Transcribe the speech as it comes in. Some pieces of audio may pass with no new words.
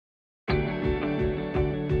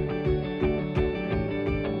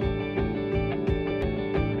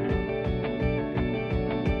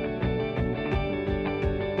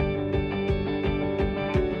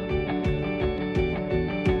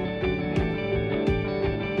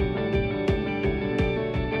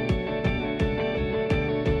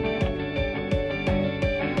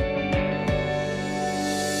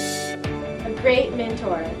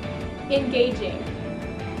Proctor. Engaging.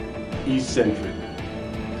 Eccentric.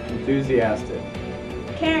 Enthusiastic.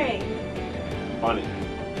 Caring. Funny.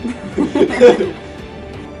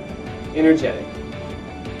 Energetic.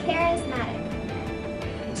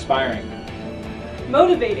 Charismatic. Inspiring.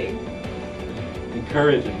 Motivating.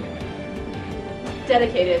 Encouraging.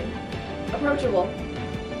 Dedicated. Approachable.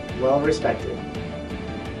 Well-respected.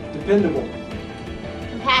 Dependable.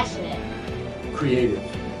 Compassionate. Creative.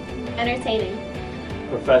 Entertaining.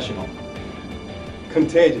 Professional.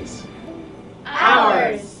 Contagious.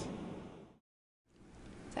 Ours.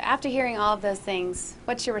 So after hearing all of those things,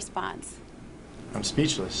 what's your response? I'm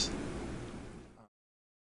speechless.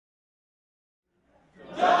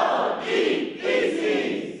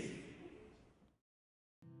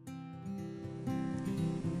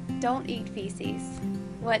 Don't eat feces.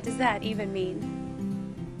 What does that even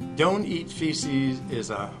mean? Don't eat feces is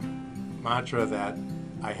a mantra that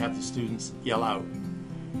I have the students yell out.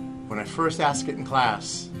 When I first ask it in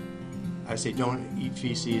class, I say don't eat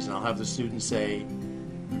feces, and I'll have the students say,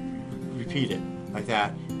 repeat it like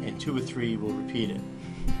that, and 2 or 3 will repeat it.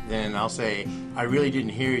 Then I'll say, I really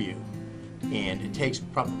didn't hear you. And it takes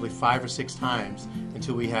probably 5 or 6 times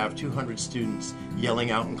until we have 200 students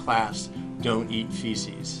yelling out in class, don't eat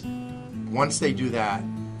feces. Once they do that,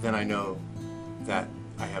 then I know that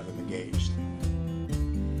I have them engaged.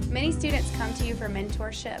 Many students come to you for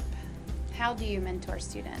mentorship. How do you mentor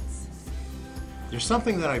students? There's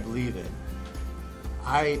something that I believe in.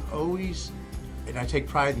 I always, and I take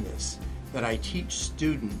pride in this, that I teach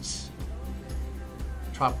students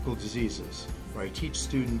tropical diseases, or I teach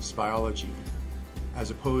students biology, as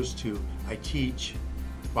opposed to I teach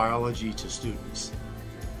biology to students.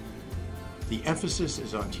 The emphasis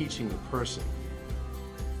is on teaching the person.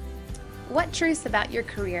 What truths about your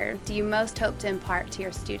career do you most hope to impart to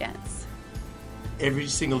your students? Every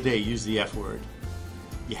single day, use the F word.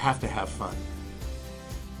 You have to have fun.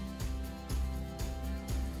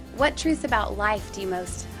 What truths about life do you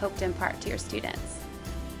most hope to impart to your students?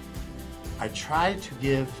 I try to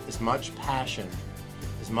give as much passion,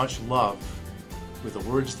 as much love with the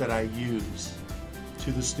words that I use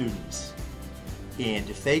to the students. And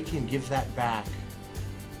if they can give that back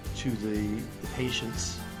to the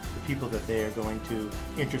patients, the people that they are going to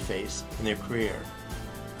interface in their career,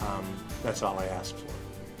 that's all I ask for.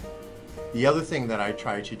 The other thing that I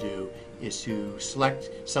try to do is to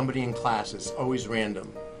select somebody in class. It's always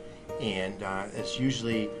random, and it's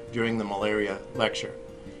usually during the malaria lecture.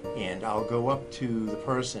 And I'll go up to the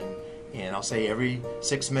person and I'll say every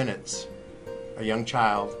 6 minutes a young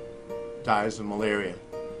child dies of malaria.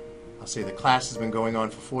 I'll say the class has been going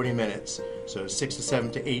on for 40 minutes, so 6 to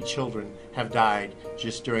 7 to 8 children have died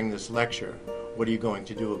just during this lecture. What are you going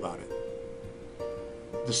to do about it?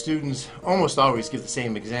 The students almost always give the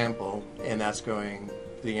same example, and that's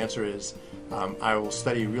the answer is, I will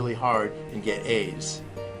study really hard and get A's.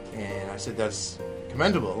 And I said, that's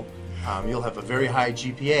commendable. You'll have a very high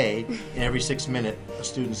GPA, and every 6 minutes a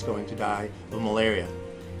student's going to die of malaria.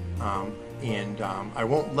 I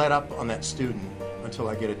won't let up on that student until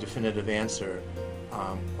I get a definitive answer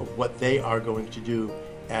of what they are going to do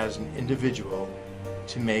as an individual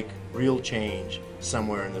to make real change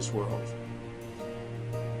somewhere in this world.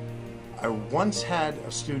 I once had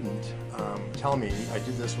a student tell me, I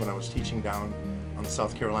did this when I was teaching down on the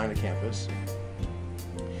South Carolina campus,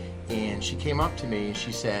 and she came up to me and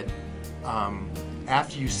she said,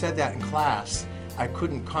 after you said that in class, I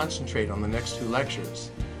couldn't concentrate on the next 2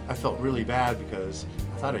 lectures. I felt really bad because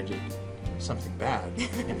I thought I did something bad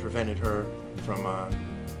and prevented her from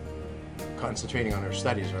concentrating on her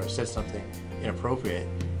studies, or I said something inappropriate.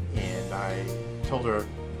 And I told her,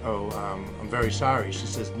 oh, I'm very sorry. She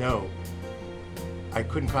says, no, I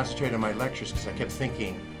couldn't concentrate on my lectures because I kept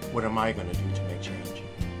thinking, what am I going to do to make change?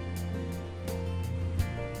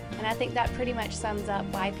 And I think that pretty much sums up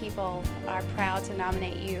why people are proud to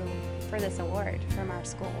nominate you for this award from our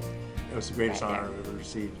school. It was the greatest honor I've ever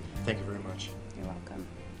received. Thank you very much. You're welcome.